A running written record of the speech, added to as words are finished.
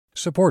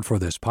Support for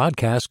this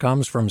podcast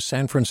comes from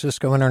San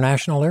Francisco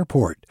International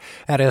Airport.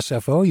 At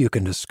SFO, you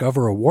can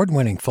discover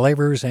award-winning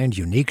flavors and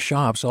unique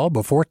shops all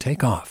before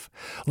takeoff.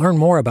 Learn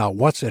more about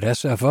what's at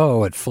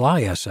SFO at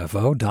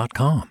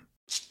flysfo.com.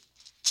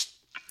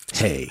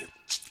 Hey,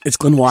 it's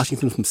Glenn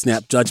Washington from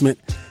Snap Judgment.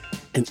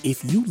 And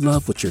if you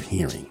love what you're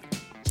hearing,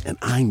 and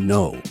I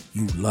know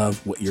you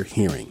love what you're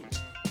hearing,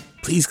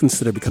 please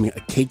consider becoming a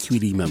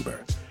KQED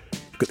member.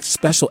 Get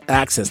special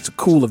access to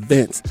cool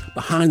events,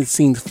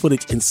 behind-the-scenes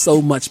footage, and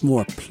so much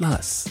more.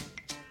 Plus,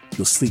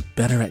 you'll sleep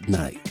better at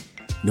night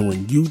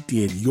knowing you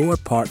did your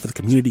part for the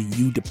community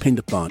you depend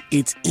upon.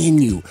 It's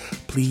in you.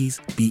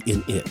 Please be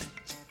in it.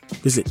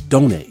 Visit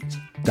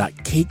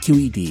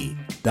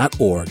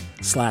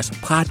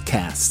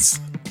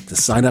donate.kqed.org/podcasts to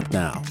sign up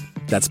now.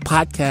 That's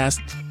podcast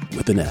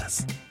with an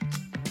S.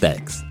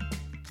 Thanks.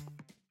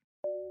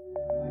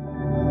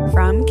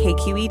 From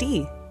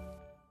KQED.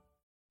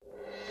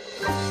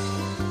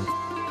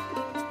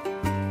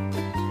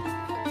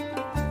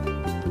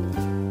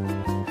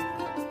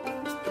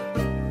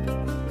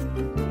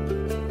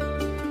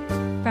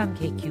 From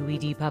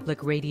KQED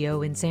Public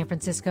Radio in San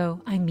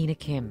Francisco, I'm Mina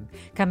Kim.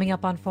 Coming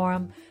up on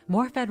Forum,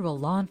 more federal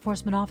law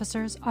enforcement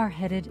officers are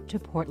headed to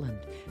Portland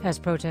as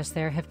protests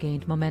there have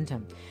gained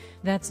momentum.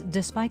 That's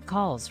despite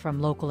calls from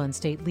local and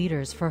state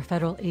leaders for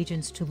federal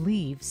agents to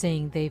leave,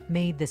 saying they've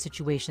made the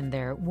situation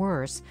there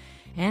worse,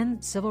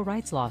 and civil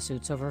rights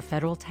lawsuits over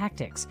federal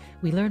tactics.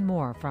 We learn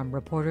more from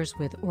reporters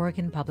with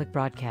Oregon Public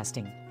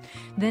Broadcasting.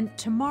 Then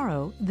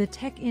tomorrow, the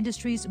tech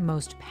industry's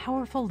most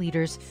powerful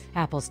leaders,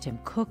 Apple's Tim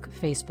Cook,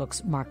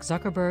 Facebook's Mark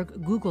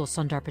Zuckerberg, Google's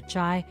Sundar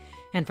Pichai,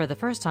 and for the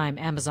first time,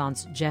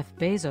 Amazon's Jeff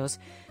Bezos,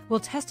 will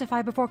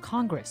testify before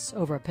Congress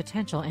over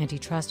potential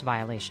antitrust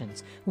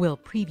violations. We'll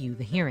preview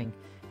the hearing.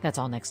 That's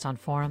all next on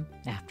Forum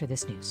after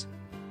this news.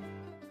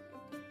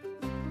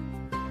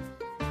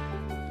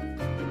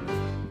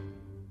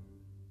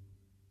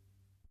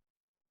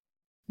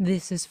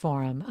 This is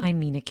Forum. I'm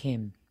Mina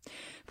Kim.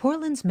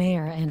 Portland's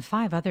mayor and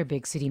 5 other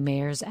big city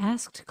mayors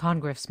asked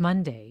Congress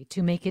Monday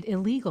to make it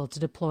illegal to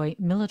deploy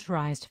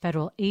militarized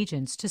federal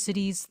agents to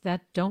cities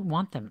that don't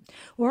want them.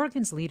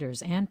 Oregon's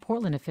leaders and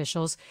Portland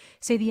officials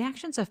say the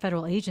actions of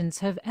federal agents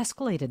have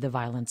escalated the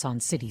violence on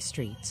city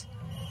streets.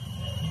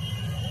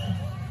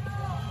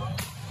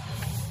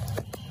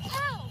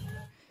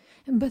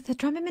 But the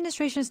Trump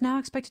administration is now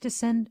expected to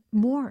send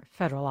more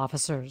federal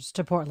officers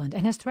to Portland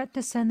and has threatened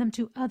to send them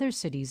to other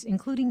cities,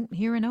 including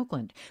here in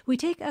Oakland. We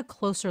take a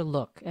closer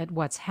look at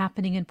what's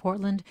happening in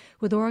Portland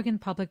with Oregon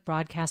Public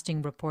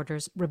Broadcasting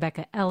reporters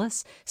Rebecca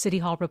Ellis, City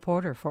Hall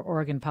reporter for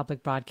Oregon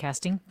Public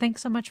Broadcasting.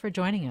 Thanks so much for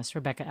joining us,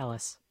 Rebecca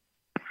Ellis.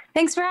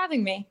 Thanks for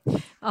having me.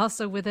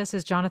 Also with us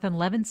is Jonathan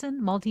Levinson,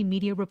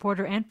 multimedia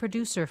reporter and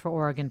producer for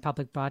Oregon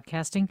Public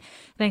Broadcasting.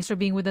 Thanks for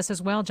being with us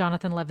as well,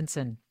 Jonathan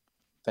Levinson.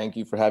 Thank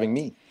you for having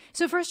me.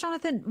 So first,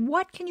 Jonathan,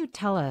 what can you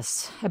tell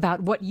us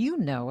about what you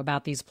know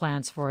about these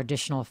plans for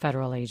additional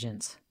federal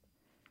agents?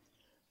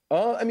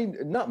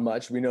 Not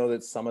much. We know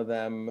that some of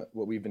them,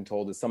 what we've been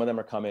told is some of them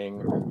are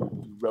coming,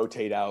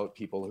 rotate out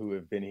people who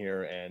have been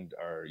here and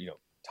are,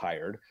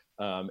 tired.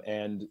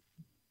 And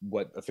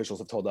what officials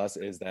have told us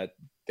is that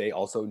they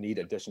also need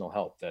additional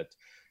help, that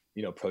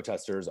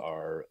protesters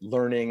are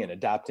learning and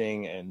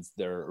adapting and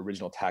their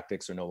original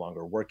tactics are no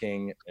longer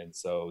working. And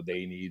so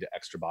they need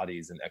extra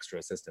bodies and extra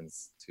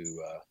assistance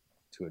to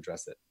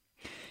address it.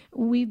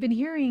 We've been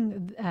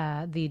hearing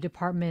the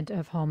Department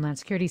of Homeland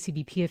Security,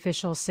 CBP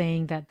officials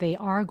saying that they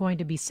are going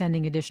to be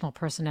sending additional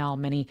personnel.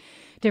 Many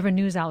different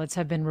news outlets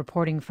have been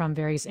reporting from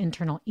various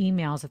internal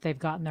emails that they've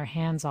gotten their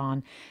hands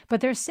on.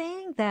 But they're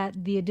saying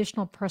that the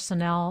additional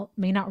personnel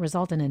may not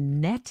result in a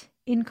net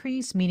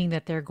increase, meaning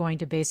that they're going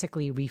to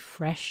basically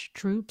refresh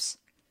troops?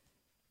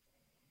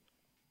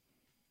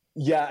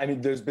 Yeah,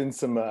 there's been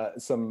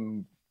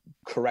some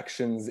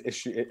corrections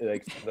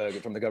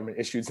from the government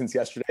issued since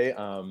yesterday.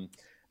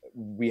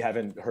 We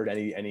haven't heard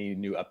any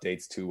new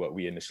updates to what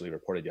we initially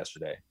reported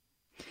yesterday.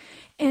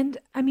 And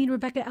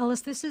Rebecca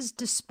Ellis, this is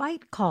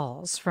despite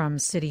calls from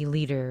city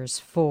leaders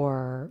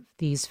for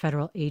these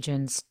federal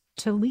agents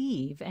to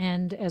leave,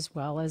 and as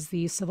well as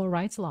these civil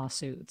rights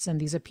lawsuits and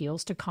these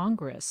appeals to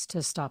Congress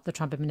to stop the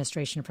Trump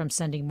administration from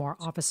sending more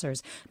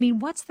officers.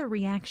 What's the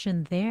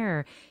reaction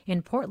there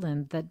in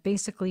Portland that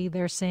basically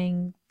they're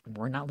saying,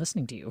 we're not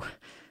listening to you?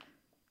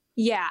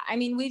 Yeah,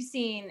 we've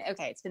seen,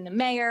 it's been the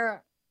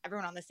mayor,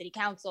 everyone on the city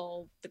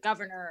council, the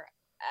governor,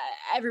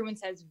 everyone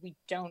says we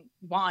don't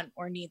want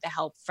or need the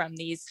help from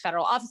these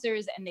federal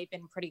officers, and they've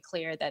been pretty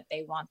clear that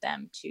they want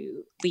them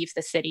to leave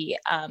the city.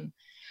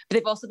 But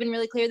they've also been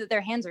really clear that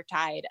their hands are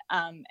tied,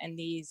 and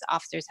these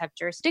officers have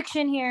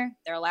jurisdiction here.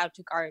 They're allowed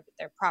to guard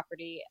their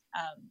property.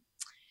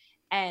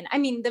 And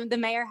the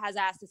mayor has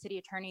asked the city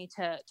attorney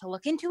to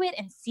look into it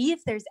and see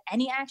if there's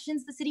any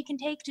actions the city can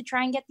take to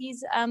try and get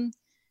these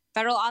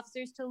federal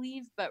officers to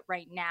leave. But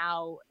right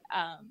now,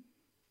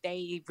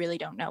 they really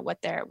don't know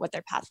what their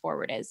path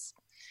forward is.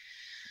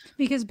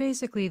 Because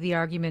basically the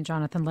argument,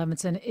 Jonathan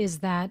Levinson, is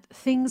that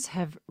things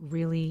have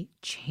really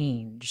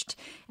changed,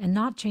 and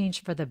not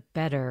changed for the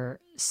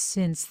better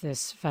since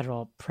this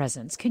federal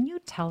presence. Can you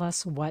tell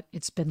us what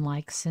it's been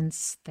like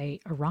since they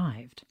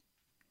arrived?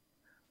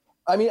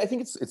 I mean, I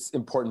think it's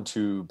important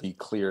to be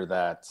clear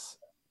that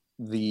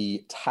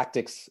the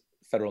tactics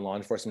federal law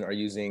enforcement are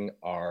using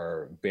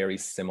are very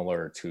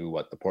similar to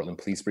what the Portland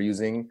police were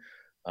using.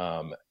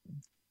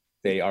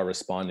 They are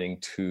responding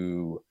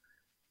to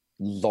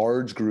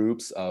large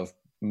groups of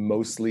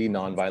mostly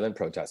nonviolent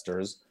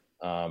protesters.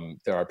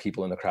 There are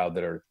people in the crowd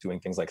that are doing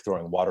things like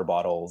throwing water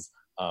bottles.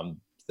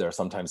 There are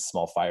sometimes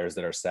small fires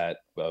that are set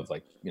of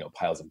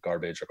piles of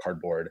garbage or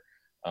cardboard.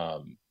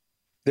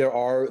 There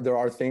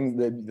are things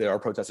that there are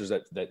protesters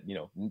that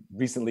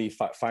recently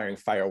firing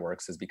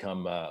fireworks has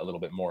become a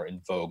little bit more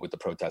in vogue with the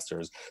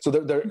protesters. So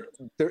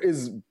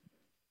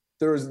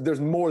there's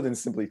more than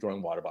simply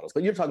throwing water bottles,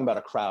 but you're talking about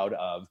a crowd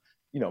of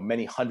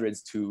many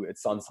hundreds to,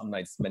 it's on some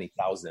nights many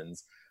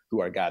thousands who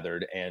are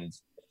gathered, and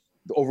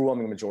the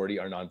overwhelming majority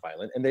are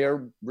nonviolent, and they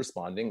are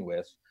responding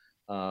with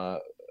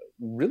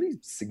really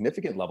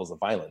significant levels of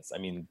violence. I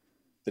mean,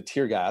 the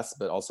tear gas,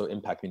 but also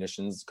impact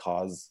munitions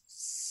cause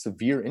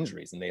severe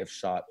injuries, and they have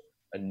shot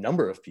a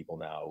number of people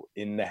now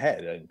in the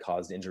head and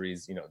caused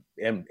injuries,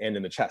 and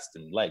in the chest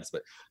and legs,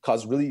 but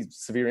caused really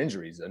severe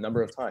injuries a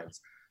number of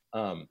times.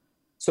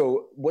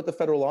 So what the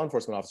federal law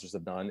enforcement officers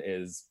have done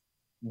is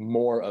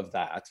more of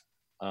that.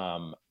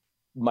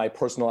 My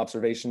personal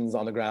observations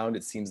on the ground,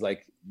 it seems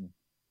like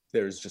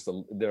they're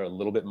a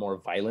little bit more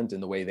violent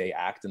in the way they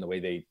act and the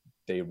way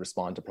they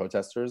respond to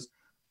protesters.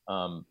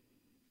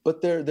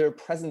 But their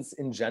presence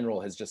in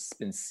general has just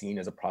been seen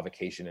as a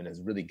provocation and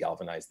has really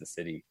galvanized the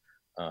city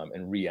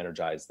and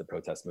re-energized the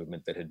protest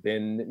movement that had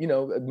been,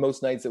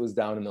 most nights it was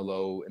down in the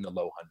low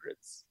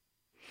hundreds.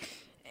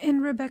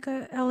 And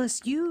Rebecca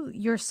Ellis, you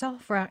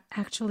yourself were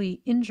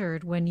actually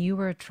injured when you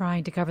were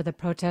trying to cover the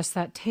protest.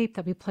 That tape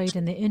that we played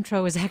in the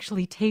intro is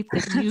actually tape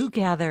that you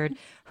gathered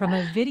from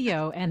a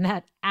video. And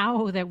that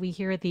ow that we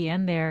hear at the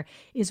end there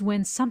is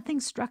when something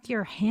struck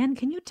your hand.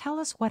 Can you tell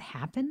us what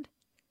happened?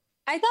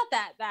 I thought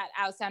that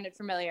ow sounded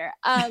familiar.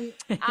 That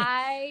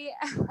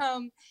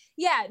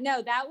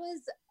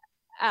was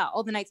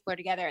all the nights blur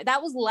together.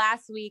 That was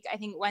last week, I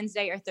think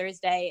Wednesday or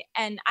Thursday.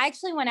 And I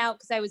actually went out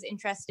because I was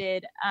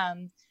interested.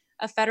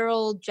 A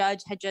federal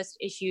judge had just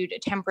issued a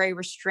temporary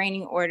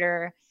restraining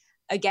order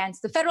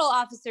against the federal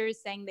officers,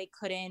 saying they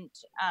couldn't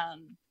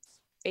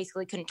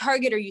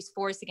target or use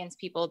force against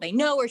people they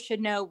know or should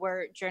know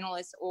were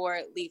journalists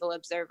or legal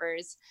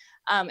observers.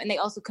 And they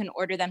also couldn't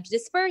order them to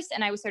disperse.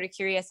 And I was sort of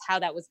curious how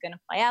that was going to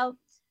play out.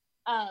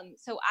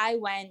 So I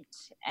went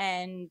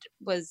and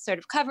was sort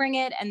of covering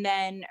it. And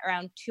then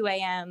around 2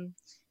 a.m.,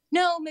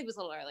 no, maybe it was a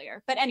little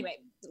earlier. But anyway,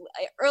 in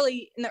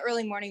the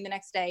early morning the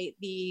next day,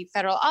 the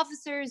federal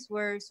officers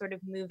were sort of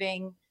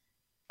moving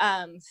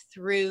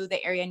through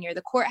the area near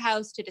the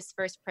courthouse to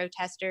disperse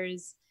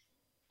protesters.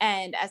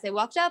 And as they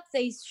walked up,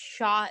 they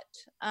shot,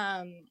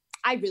 I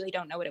really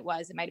don't know what it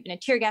was. It might have been a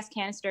tear gas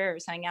canister or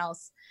something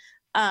else.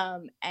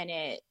 And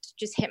it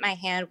just hit my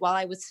hand while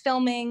I was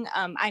filming.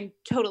 I'm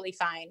totally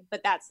fine,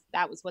 but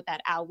that was what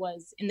that owl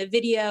was in the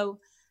video.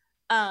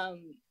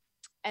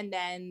 And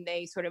then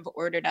they sort of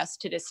ordered us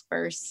to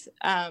disperse.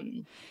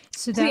 It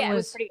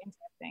was pretty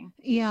interesting.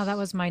 Yeah, that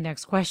was my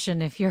next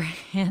question. If your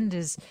hand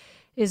is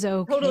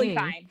okay. Totally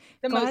fine.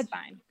 Most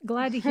fine.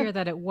 Glad to hear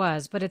that it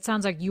was, but it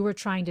sounds like you were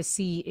trying to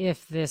see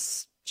if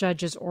this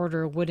judge's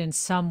order would in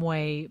some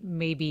way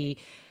maybe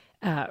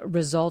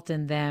result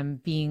in them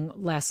being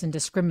less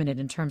indiscriminate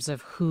in terms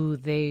of who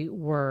they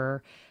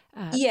were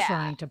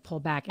trying to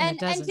pull back. And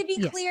to be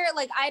clear,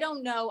 I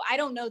don't know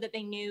that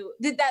they knew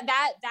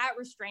that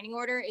restraining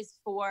order is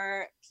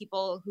for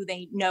people who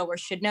they know or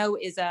should know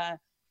is a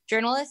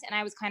journalist. And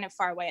I was kind of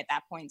far away at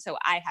that point. So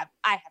I have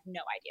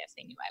no idea if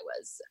they knew I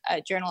was a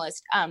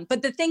journalist.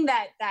 But the thing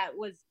that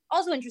was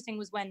also interesting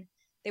was when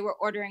they were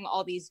ordering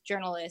all these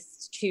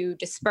journalists to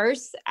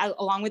disperse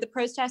along with the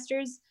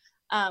protesters,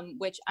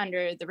 which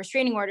under the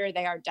restraining order,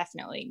 they are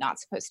definitely not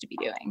supposed to be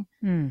doing.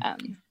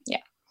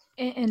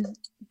 And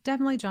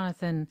definitely,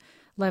 Jonathan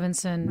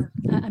Levinson,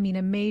 I mean,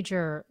 a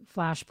major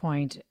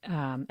flashpoint,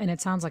 and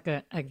it sounds like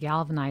a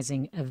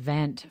galvanizing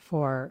event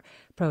for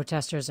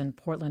protesters in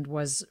Portland,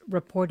 was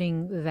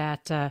reporting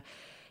that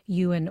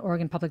you and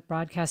Oregon Public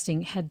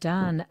Broadcasting had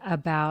done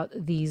about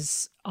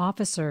these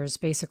officers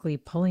basically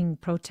pulling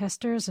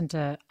protesters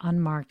into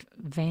unmarked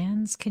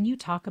vans. Can you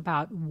talk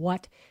about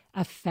what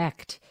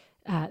effect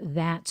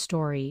that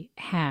story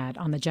had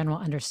on the general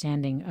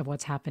understanding of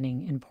what's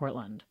happening in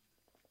Portland?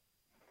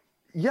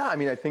 Yeah, I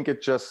mean, I think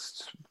it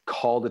just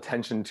called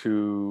attention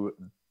to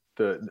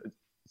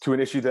an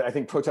issue that I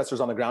think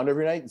protesters on the ground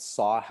every night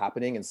saw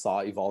happening and saw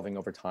evolving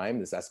over time,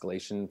 this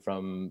escalation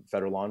from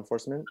federal law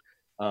enforcement.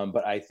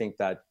 But I think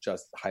that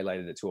just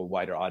highlighted it to a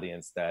wider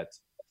audience that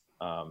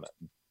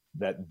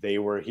they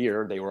were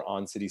here, they were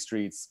on city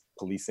streets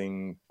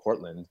policing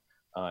Portland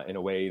in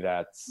a way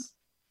that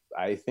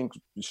I think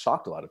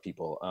shocked a lot of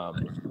people.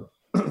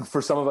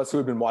 for some of us who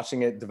have been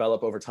watching it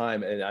develop over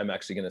time, and I'm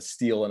actually going to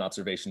steal an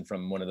observation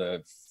from one of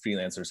the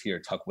freelancers here,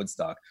 Tuck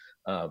Woodstock.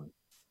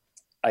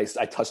 I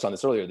touched on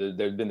this earlier.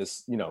 There'd been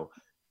this,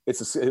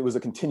 it was a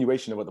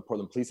continuation of what the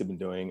Portland police had been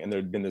doing, and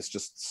there'd been this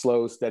just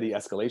slow, steady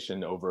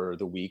escalation over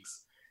the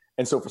weeks.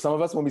 And so for some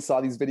of us, when we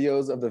saw these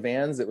videos of the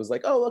vans, it was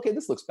like, oh, okay,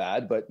 this looks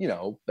bad, but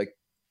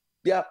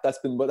yeah,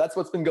 that's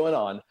what's been going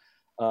on.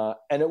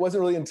 And it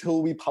wasn't really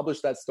until we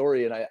published that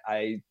story and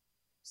I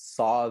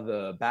saw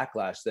the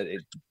backlash that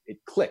it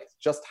clicked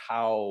just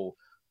how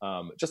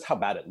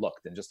bad it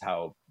looked, and just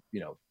how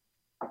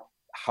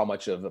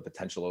much of a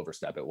potential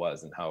overstep it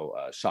was, and how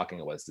shocking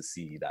it was to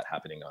see that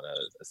happening on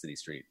a city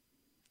street.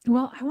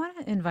 Well, I want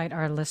to invite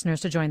our listeners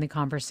to join the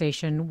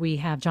conversation. We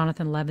have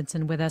Jonathan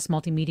Levinson with us,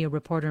 multimedia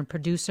reporter and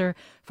producer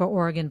for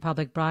Oregon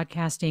Public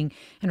Broadcasting,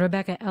 and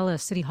Rebecca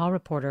Ellis, City Hall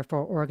reporter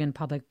for Oregon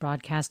Public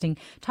Broadcasting,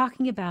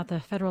 talking about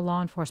the federal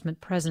law enforcement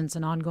presence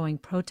and ongoing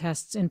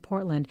protests in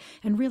Portland,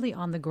 and really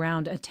on the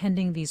ground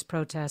attending these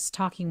protests,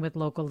 talking with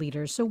local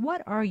leaders. So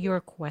what are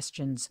your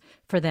questions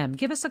for them?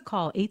 Give us a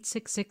call,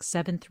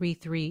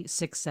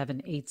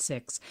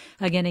 866-733-6786.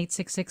 Again,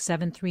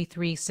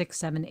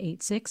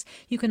 866-733-6786.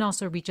 You can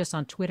also reach us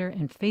on Twitter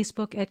and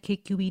Facebook at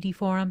KQED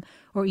Forum,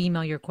 or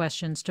email your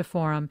questions to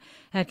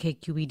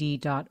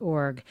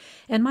forum@kqed.org.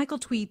 And Michael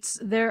tweets,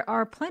 there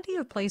are plenty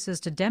of places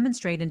to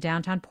demonstrate in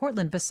downtown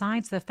Portland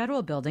besides the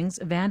federal buildings.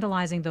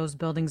 Vandalizing those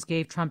buildings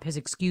gave Trump his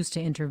excuse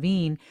to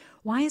intervene.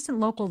 Why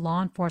isn't local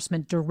law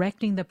enforcement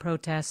directing the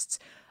protests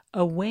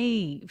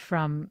away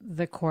from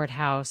the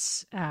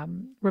courthouse?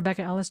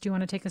 Rebecca Ellis, do you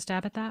want to take a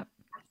stab at that?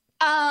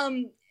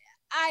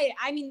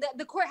 I mean,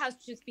 the courthouse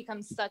just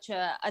becomes such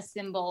a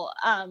symbol.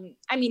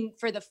 I mean,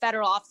 for the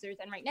federal officers,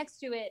 and right next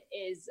to it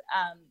is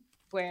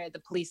where the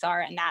police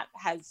are, and that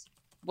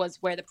was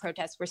where the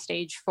protests were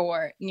staged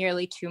for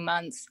nearly 2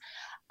 months.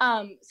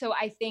 So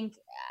I think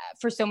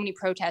for so many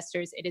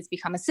protesters, it has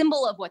become a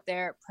symbol of what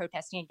they're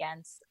protesting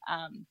against.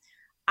 I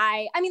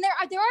mean,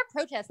 there are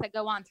protests that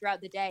go on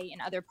throughout the day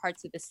in other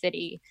parts of the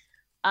city.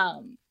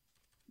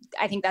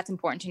 I think that's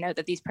important to know,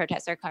 that these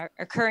protests are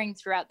occurring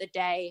throughout the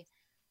day.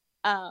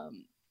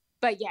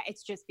 But yeah,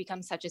 it's just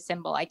become such a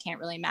symbol. I can't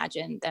really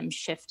imagine them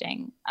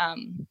shifting.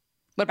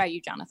 What about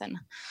you, Jonathan?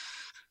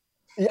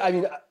 Yeah, I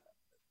mean,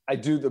 I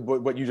do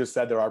what you just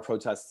said. There are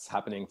protests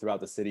happening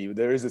throughout the city.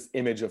 There is this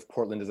image of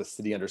Portland as a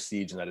city under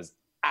siege, and that is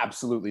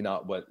absolutely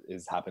not what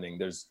is happening.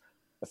 There's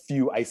a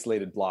few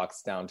isolated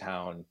blocks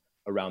downtown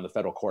around the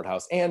federal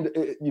courthouse. And,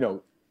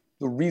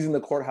 the reason the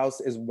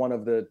courthouse is one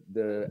of the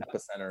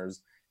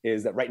epicenters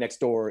is that right next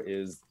door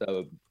is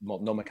the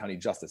Multnomah County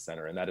Justice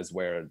Center, and that is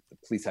where the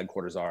police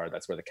headquarters are.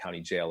 That's where the county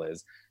jail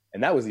is.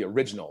 And that was the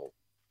original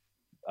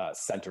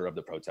center of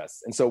the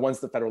protests. And so once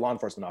the federal law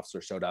enforcement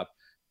officer showed up,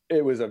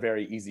 it was a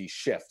very easy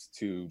shift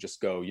to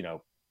just go,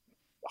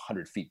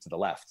 100 feet to the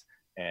left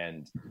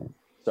and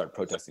start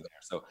protesting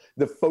there. So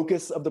the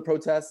focus of the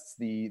protests,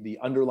 the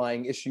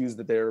underlying issues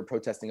that they're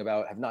protesting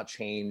about have not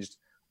changed.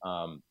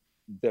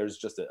 There's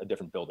just a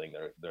different building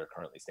they're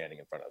currently standing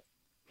in front of.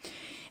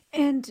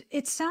 And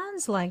it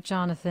sounds like,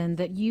 Jonathan,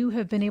 that you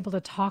have been able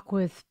to talk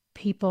with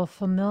people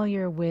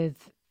familiar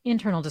with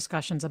internal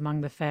discussions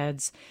among the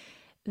feds,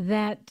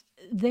 that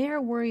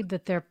they're worried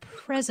that their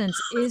presence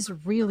is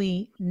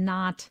really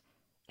not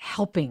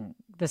helping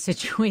the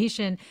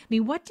situation. I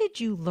mean, what did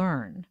you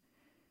learn?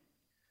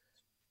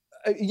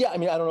 Yeah, I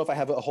mean, I don't know if I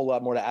have a whole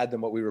lot more to add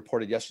than what we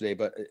reported yesterday,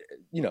 but,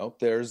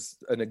 there's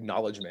an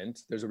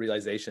acknowledgement, there's a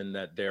realization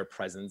that their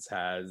presence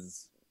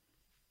has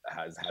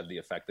had the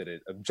effect that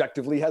it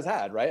objectively has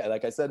had, right?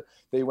 Like I said,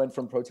 they went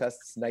from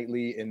protests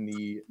nightly in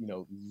the,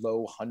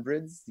 low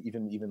hundreds,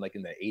 even like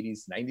in the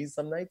 80s, 90s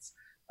some nights,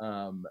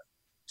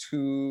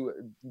 to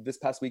this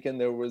past weekend,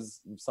 there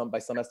was by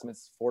some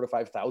estimates,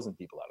 4,000 to 5,000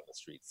 people out on the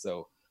streets.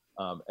 So,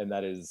 and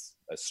that is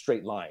a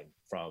straight line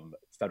from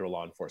federal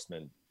law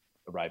enforcement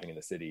arriving in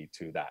the city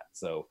to that.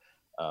 So,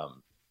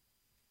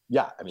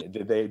 yeah, I mean,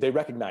 they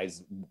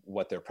recognize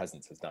what their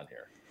presence has done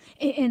here.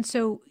 And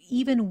so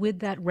even with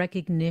that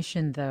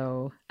recognition,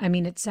 though, I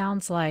mean, it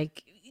sounds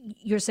like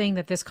you're saying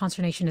that this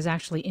consternation is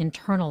actually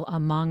internal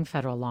among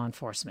federal law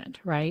enforcement,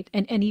 right?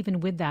 And even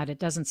with that, it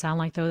doesn't sound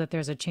like, though, that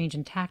there's a change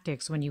in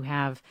tactics when you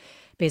have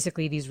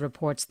basically these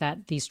reports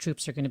that these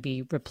troops are going to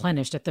be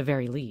replenished at the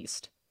very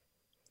least.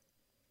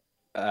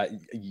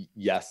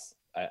 Yes.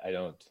 I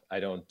don't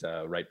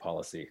write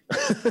policy,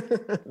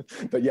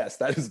 but yes,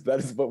 that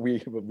is what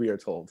we are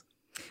told.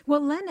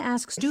 Well, Len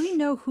asks, do we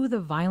know who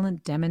the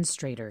violent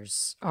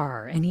demonstrators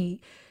are? And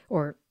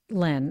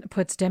Len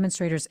puts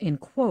demonstrators in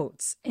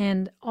quotes,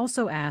 and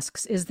also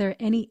asks, is there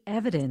any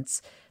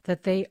evidence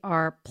that they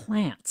are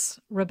plants?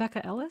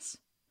 Rebecca Ellis?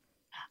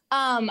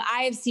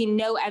 I have seen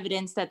no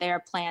evidence that they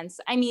are plants.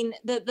 I mean,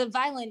 the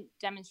violent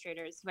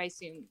demonstrators, who I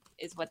assume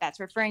is what that's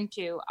referring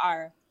to,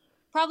 are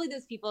probably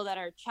those people that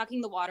are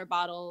chucking the water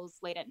bottles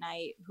late at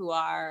night, who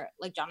are,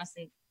 like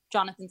Jonathan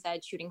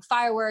said, shooting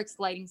fireworks,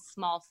 lighting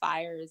small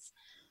fires.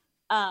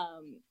 I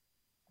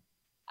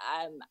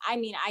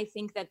mean, I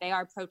think that they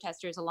are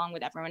protesters along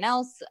with everyone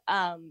else,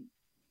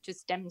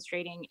 just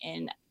demonstrating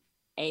in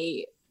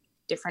a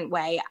different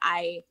way.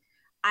 I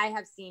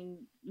have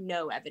seen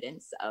no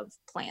evidence of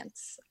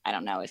plants. I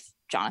don't know if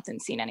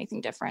Jonathan's seen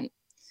anything different.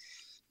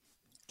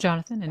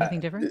 Jonathan, anything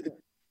different?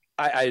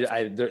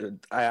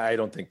 I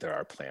don't think there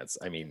are plants.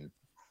 I mean,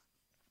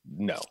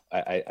 no,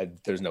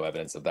 there's no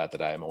evidence of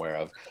that I am aware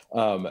of.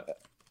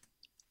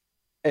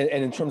 And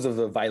in terms of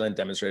the violent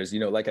demonstrators,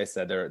 like I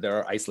said, there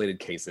are isolated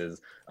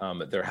cases.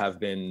 There have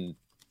been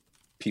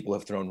people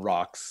have thrown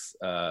rocks,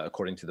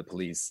 according to the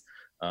police.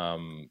 I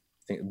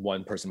think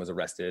one person was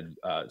arrested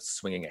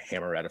swinging a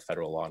hammer at a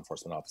federal law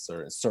enforcement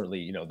officer. And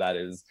certainly, that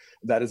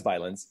is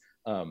violence.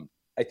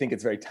 I think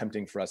it's very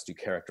tempting for us to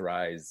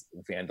characterize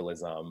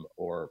vandalism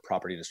or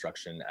property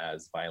destruction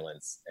as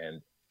violence.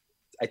 And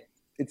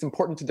it's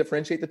important to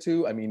differentiate the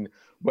two. I mean,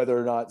 whether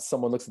or not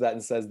someone looks at that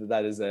and says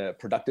that is a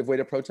productive way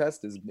to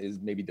protest is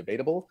maybe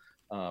debatable,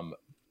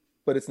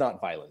 but it's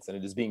not violence, and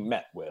it is being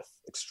met with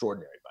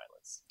extraordinary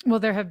violence. Well,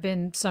 there have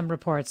been some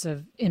reports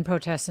in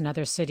protests in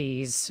other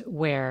cities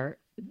where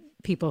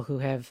people who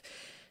have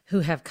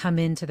come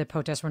into the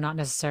protests were not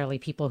necessarily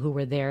people who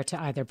were there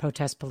to either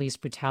protest police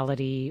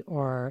brutality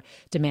or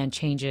demand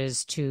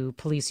changes to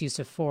police use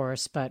of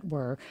force, but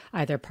were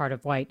either part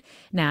of white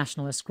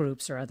nationalist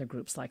groups or other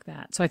groups like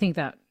that. So I think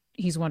that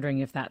he's wondering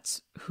if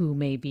that's who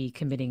may be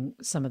committing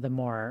some of the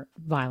more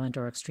violent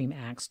or extreme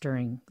acts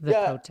during the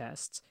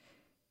protests.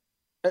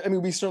 I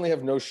mean, we certainly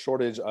have no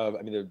shortage of,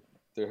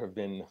 there have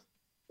been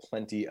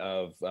plenty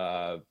of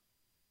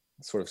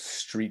sort of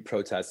street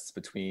protests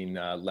between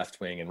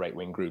left-wing and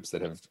right-wing groups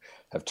that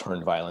have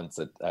turned violence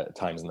at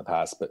times in the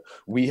past, but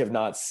we have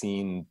not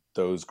seen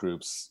those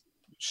groups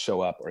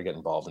show up or get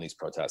involved in these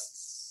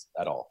protests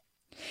at all.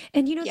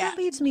 And, that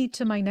leads me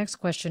to my next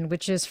question,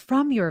 which is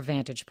from your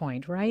vantage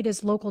point, right?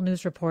 As local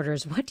news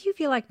reporters, what do you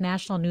feel like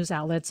national news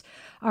outlets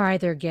are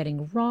either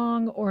getting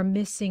wrong or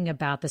missing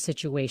about the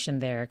situation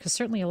there? Because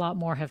certainly a lot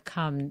more have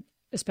come,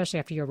 especially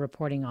after your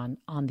reporting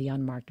on the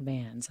unmarked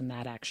vans and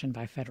that action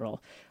by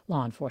federal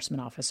law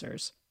enforcement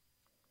officers.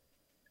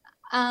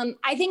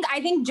 I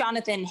think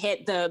Jonathan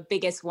hit the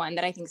biggest one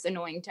that I think is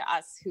annoying to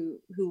us who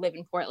live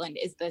in Portland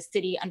is the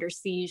city under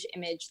siege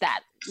image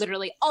that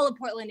literally all of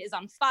Portland is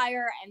on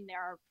fire and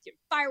there are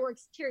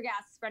fireworks, tear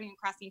gas spreading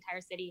across the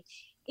entire city.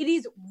 It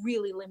is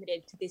really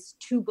limited to this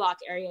 2-block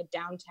area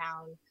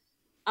downtown.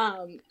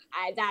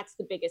 That's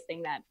the biggest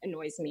thing that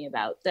annoys me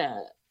about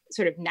the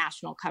sort of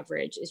national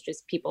coverage is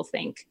just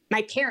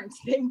my parents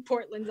think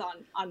Portland's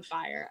on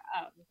fire.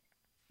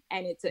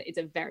 And it's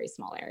a very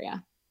small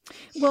area.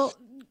 Well,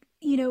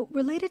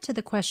 related to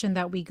the question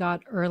that we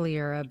got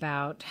earlier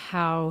about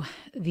how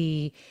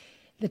the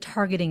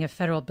targeting of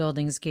federal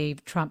buildings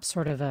gave Trump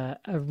sort of a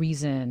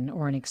reason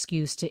or an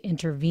excuse to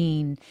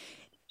intervene,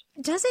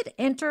 does it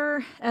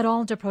enter at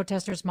all into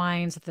protesters'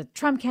 minds that the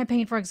Trump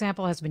campaign, for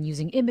example, has been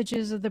using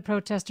images of the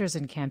protesters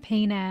in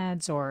campaign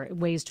ads or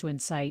ways to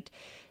incite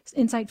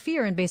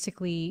fear and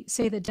basically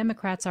say that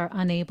Democrats are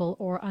unable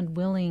or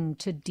unwilling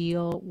to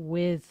deal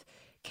with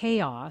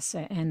chaos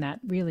and that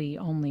really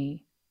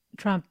only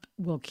Trump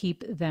will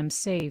keep them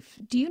safe?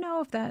 Do you know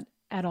if that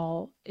at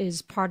all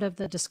is part of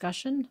the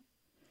discussion,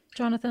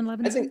 Jonathan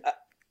Levinson?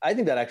 I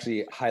think that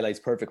actually highlights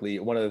perfectly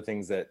one of the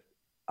things that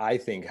I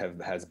think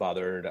has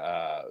bothered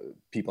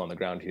people on the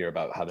ground here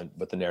about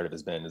what the narrative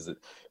has been,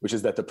 which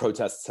is that the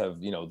protests have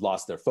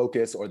lost their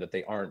focus, or that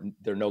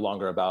they're no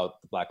longer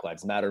about the Black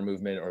Lives Matter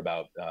movement or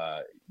about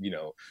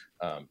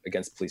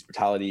against police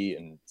brutality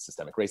and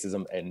systemic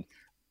racism. And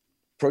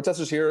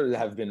protesters here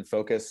have been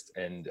focused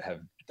and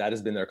that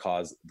has been their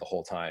cause the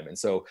whole time. And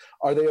so,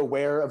 are they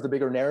aware of the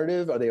bigger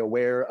narrative? Are they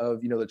aware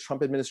of the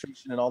Trump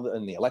administration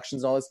and the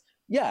elections and all this?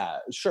 Yeah,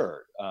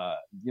 sure.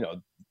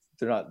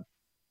 They're not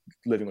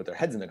living with their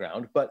heads in the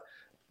ground, but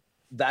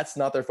that's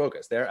not their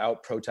focus. They're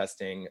out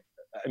protesting.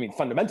 I mean,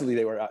 fundamentally,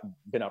 they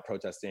been out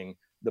protesting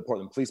the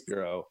Portland Police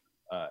Bureau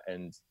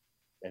and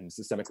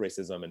systemic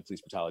racism and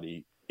police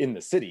brutality in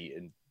the city.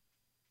 And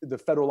the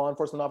federal law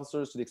enforcement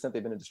officers, to the extent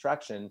they've been a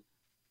distraction,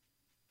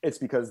 it's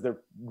because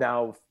they're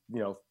now,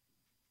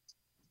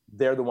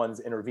 they're the ones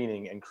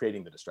intervening and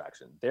creating the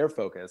distraction. Their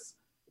focus,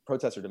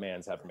 protester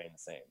demands have remained the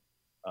same.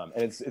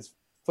 And it's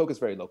focused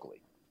very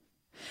locally.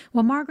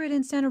 Well, Margaret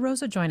in Santa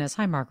Rosa join us.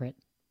 Hi, Margaret.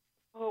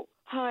 Oh,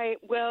 hi.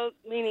 Well,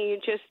 Mina, you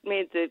just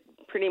made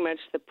pretty much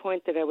the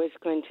point that I was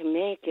going to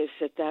make is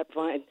that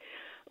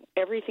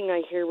everything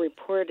I hear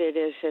reported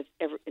is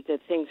that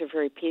things are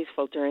very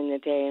peaceful during the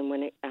day,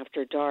 and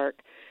after dark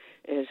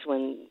is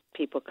when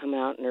people come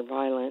out and are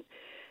violent.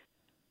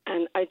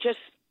 And it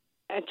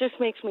just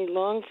makes me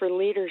long for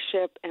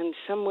leadership and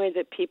some way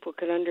that people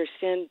could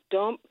understand.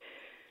 Don't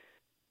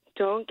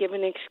give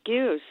an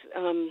excuse,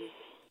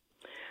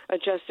 a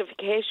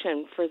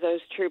justification for those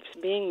troops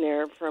being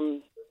there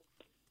from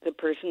the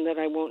person that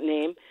I won't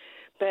name,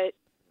 but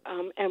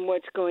and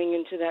what's going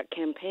into that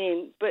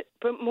campaign. But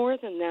more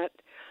than that,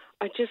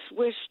 I just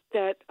wish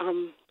that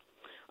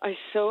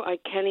I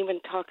can't even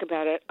talk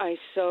about it. I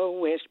so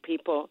wish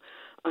people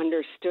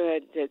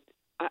understood that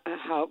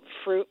how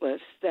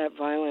fruitless that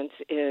violence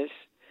is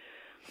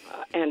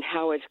and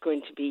how it's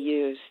going to be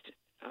used.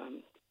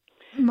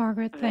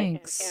 Margaret,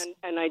 thanks.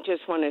 And I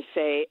just want to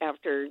say,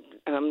 after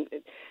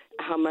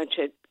how much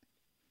it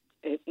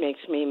makes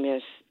me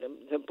miss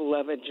the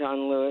beloved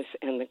John Lewis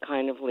and the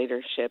kind of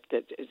leadership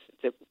that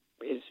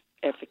is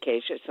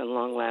efficacious and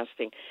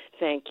long-lasting.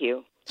 Thank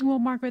you. Well,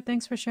 Margaret,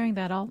 thanks for sharing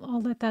that.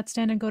 I'll let that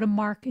stand and go to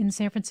Mark in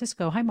San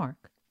Francisco. Hi,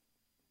 Mark.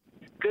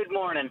 Good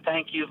morning.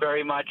 Thank you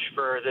very much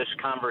for this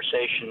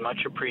conversation. Much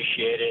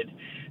appreciated.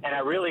 And I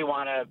really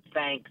want to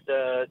thank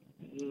the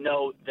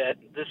note that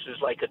this is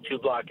like a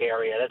 2-block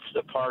area. That's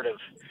the part of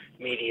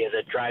media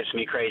that drives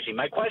me crazy.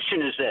 My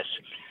question is this,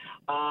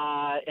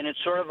 and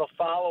it's sort of a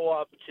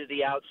follow-up to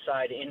the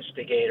outside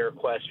instigator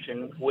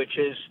question, which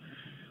is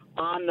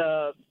on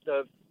the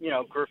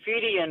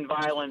graffiti and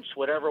violence,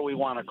 whatever we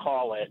want to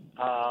call it,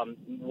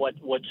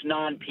 what's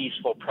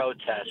non-peaceful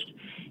protest.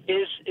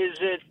 Is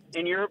it,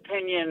 in your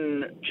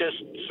opinion,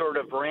 just sort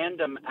of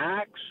random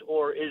acts,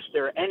 or is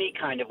there any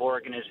kind of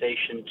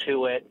organization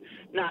to it,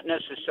 not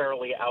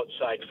necessarily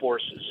outside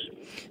forces?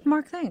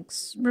 Mark,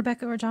 thanks.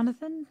 Rebecca or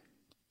Jonathan?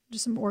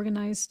 Just some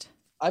organized...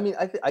 I mean,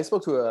 I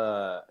spoke to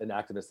an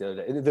activist the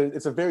other day.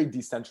 It's a very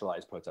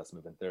decentralized protest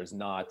movement. There's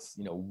not,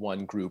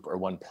 one group or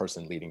one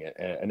person leading it.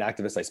 An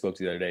activist I spoke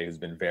to the other day who's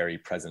been very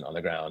present on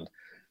the ground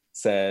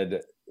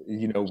said,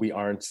 we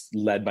aren't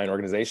led by an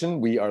organization.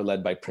 We are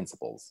led by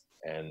principles.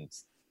 And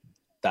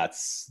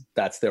that's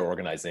their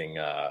organizing.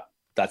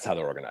 That's how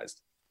they're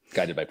organized,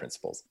 guided by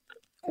principles.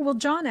 Well,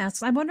 John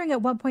asks, I'm wondering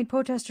at what point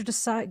protesters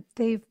decide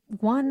they've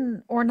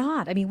won or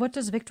not. I mean, what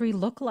does victory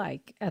look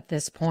like at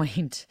this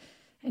point?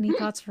 Any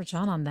thoughts for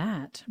John on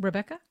that?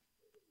 Rebecca?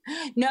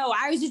 No,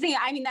 I was just thinking,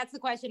 I mean, that's the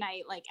question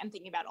I'm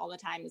thinking about all the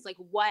time is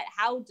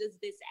how does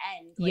this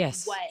end?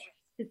 Yes. What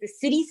does the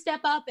city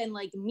step up and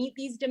meet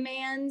these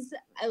demands?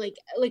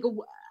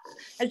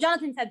 As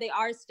Jonathan said, they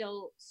are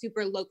still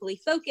super locally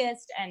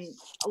focused, and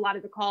a lot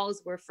of the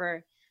calls were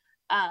for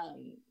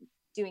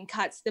doing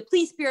cuts to the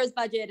police bureau's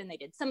budget, and they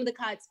did some of the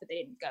cuts, but they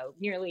didn't go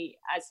nearly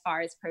as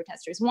far as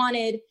protesters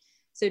wanted.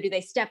 So do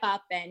they step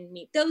up and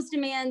meet those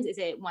demands? Is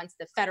it once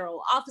the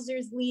federal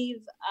officers leave,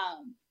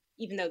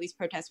 even though these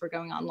protests were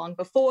going on long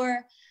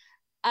before?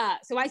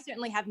 So I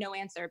certainly have no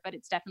answer, but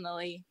it's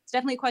definitely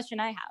a question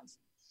I have.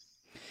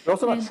 They're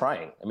also not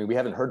trying. I mean, we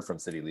haven't heard from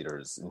city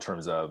leaders in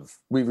terms of,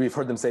 we've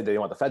heard them say they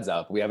want the feds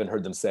out, but we haven't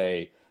heard them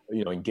say,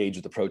 engage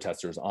with the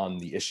protesters on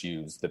the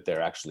issues that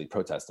they're actually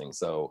protesting.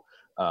 So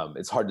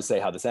it's hard to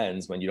say how this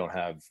ends when you don't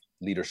have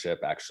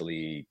leadership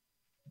actually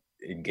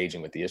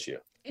engaging with the issue.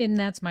 And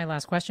that's my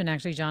last question,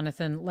 actually,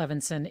 Jonathan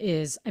Levinson,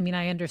 is, I mean,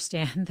 I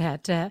understand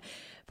that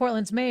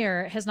Portland's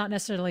mayor has not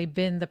necessarily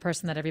been the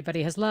person that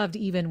everybody has loved,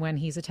 even when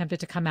he's attempted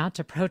to come out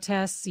to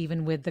protests,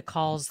 even with the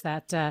calls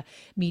that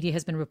media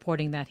has been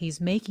reporting that he's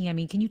making. I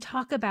mean, can you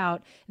talk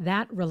about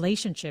that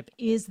relationship?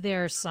 Is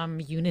there some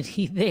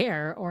unity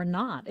there or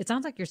not? It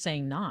sounds like you're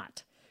saying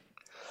not.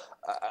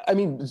 I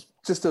mean,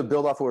 just to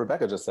build off what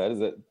Rebecca just said, is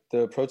that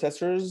the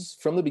protesters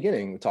from the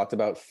beginning talked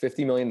about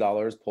 $50 million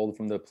pulled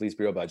from the police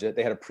bureau budget.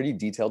 They had a pretty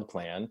detailed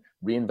plan,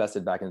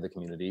 reinvested back into the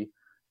community,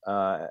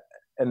 and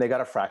they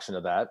got a fraction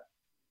of that,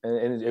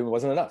 and it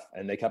wasn't enough,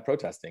 and they kept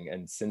protesting.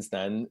 And since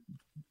then,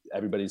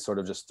 everybody's sort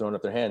of just thrown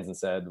up their hands and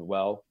said,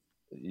 well,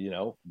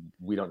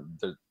 we're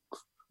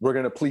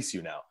going to police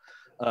you now.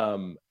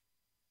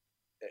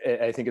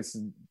 I think it's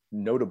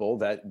notable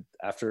that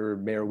after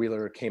Mayor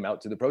Wheeler came out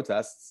to the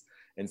protests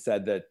and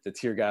said that the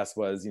tear gas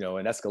was, an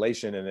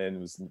escalation, and then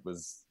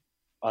was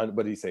what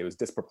did he say? It was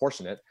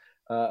disproportionate.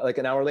 Like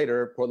an hour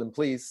later, Portland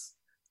police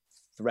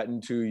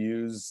threatened to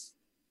use,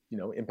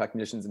 impact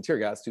munitions and tear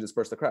gas to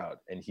disperse the crowd,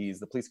 and he's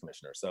the police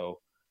commissioner. So,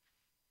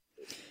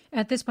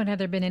 at this point, have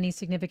there been any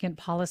significant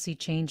policy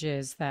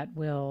changes that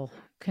will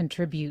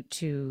contribute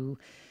to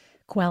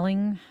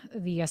quelling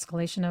the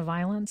escalation of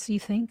violence, you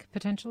think,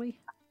 potentially?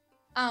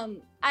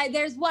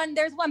 There's one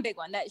big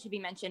one that should be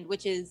mentioned,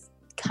 which is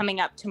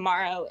coming up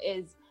tomorrow,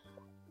 is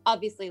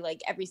obviously, like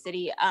every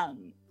city,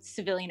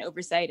 civilian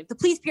oversight of the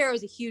police bureau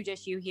is a huge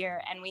issue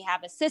here. And we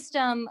have a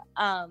system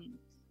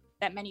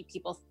that many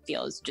people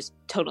feel is just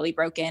totally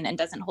broken and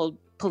doesn't hold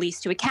police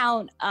to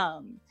account.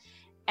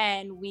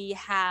 And we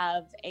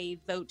have a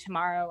vote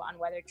tomorrow on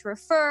whether to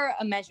refer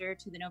a measure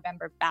to the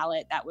November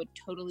ballot that would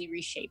totally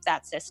reshape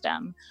that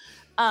system.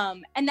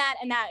 And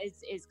that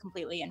is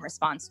completely in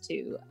response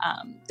to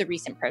the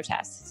recent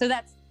protests. So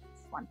that's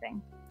one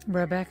thing.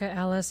 Rebecca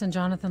Ellis and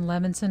Jonathan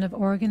Levinson of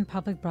Oregon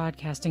Public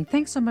Broadcasting,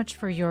 thanks so much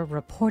for your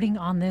reporting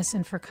on this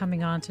and for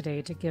coming on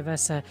today to give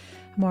us a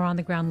more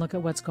on-the-ground look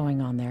at what's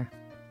going on there.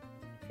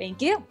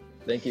 Thank you.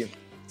 Thank you.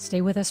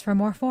 Stay with us for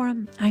more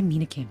Forum. I'm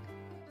Mina Kim.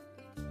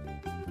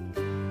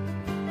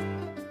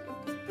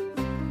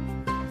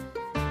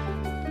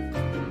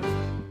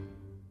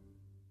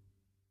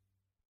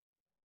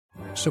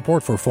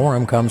 Support for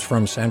Forum comes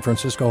from San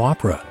Francisco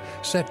Opera.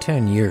 Set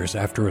 10 years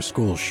after a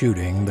school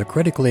shooting, the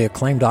critically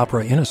acclaimed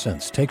opera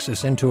Innocence takes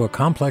us into a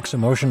complex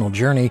emotional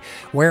journey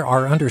where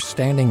our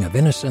understanding of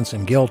innocence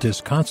and guilt is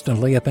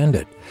constantly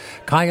upended.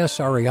 Kaya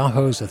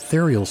Sariaho's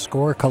ethereal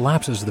score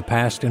collapses the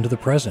past into the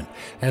present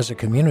as a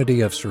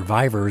community of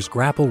survivors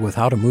grapple with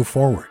how to move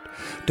forward.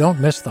 Don't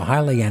miss the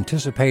highly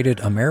anticipated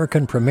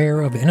American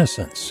premiere of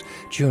Innocence,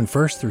 June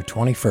 1st through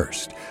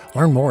 21st.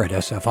 Learn more at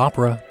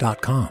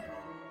sfopera.com.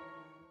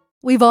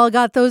 We've all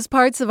got those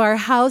parts of our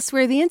house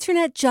where the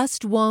internet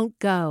just won't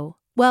go.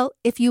 Well,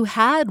 if you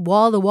had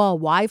wall-to-wall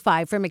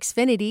Wi-Fi from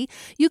Xfinity,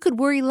 you could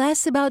worry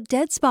less about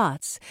dead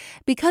spots.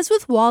 Because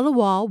with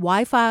wall-to-wall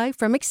Wi-Fi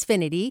from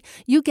Xfinity,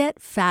 you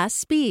get fast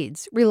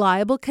speeds,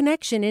 reliable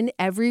connection in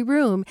every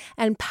room,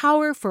 and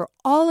power for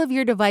all of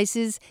your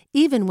devices,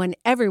 even when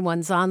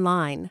everyone's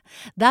online.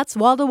 That's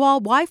wall-to-wall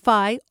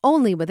Wi-Fi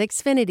only with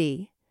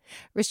Xfinity.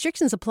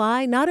 Restrictions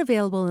apply, not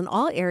available in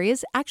all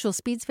areas. Actual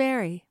speeds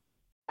vary.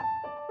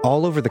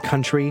 All over the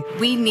country,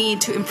 we need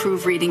to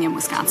improve reading in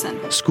Wisconsin.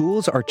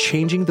 Schools are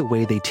changing the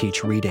way they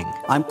teach reading.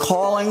 I'm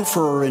calling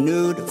for a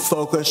renewed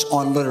focus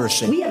on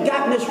literacy. We have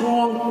gotten this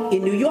wrong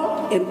in New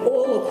York and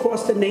all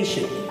across the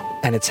nation.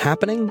 And it's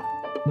happening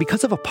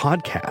because of a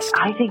podcast.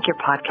 I think your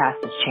podcast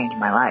has changed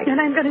my life.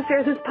 And I'm going to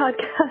share this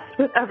podcast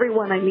with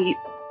everyone I meet.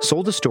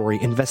 Sold a Story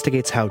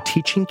investigates how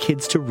teaching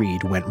kids to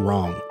read went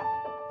wrong.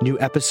 New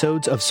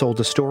episodes of Sold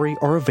a Story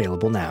are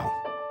available now.